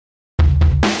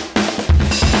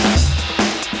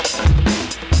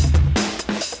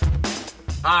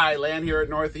Hi, Lan here at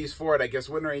Northeast Ford. I guess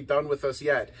winter ain't done with us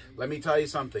yet. Let me tell you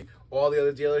something. All the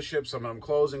other dealerships, some of them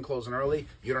closing early.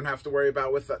 You don't have to worry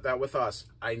about that with us.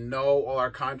 I know all our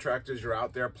contractors, you're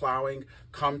out there plowing.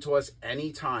 Come to us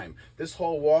anytime. This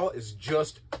whole wall is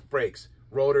just brakes,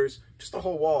 rotors, just a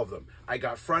whole wall of them. I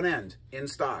got front end in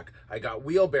stock. I got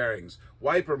wheel bearings,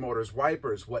 wiper motors,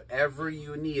 wipers, whatever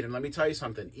you need. And let me tell you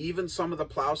something, even some of the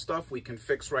plow stuff we can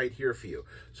fix right here for you.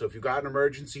 So if you got an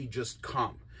emergency, just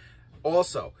come.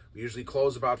 Also, we usually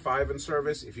close about 5 in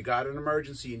service. If you got an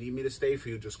emergency, you need me to stay for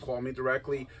you, just call me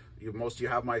directly. Most of you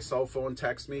have my cell phone,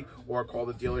 text me, or call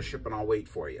the dealership and I'll wait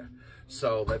for you.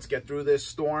 So let's get through this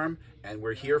storm, and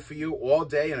we're here for you all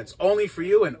day, and it's only for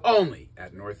you and only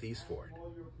at Northeast Ford.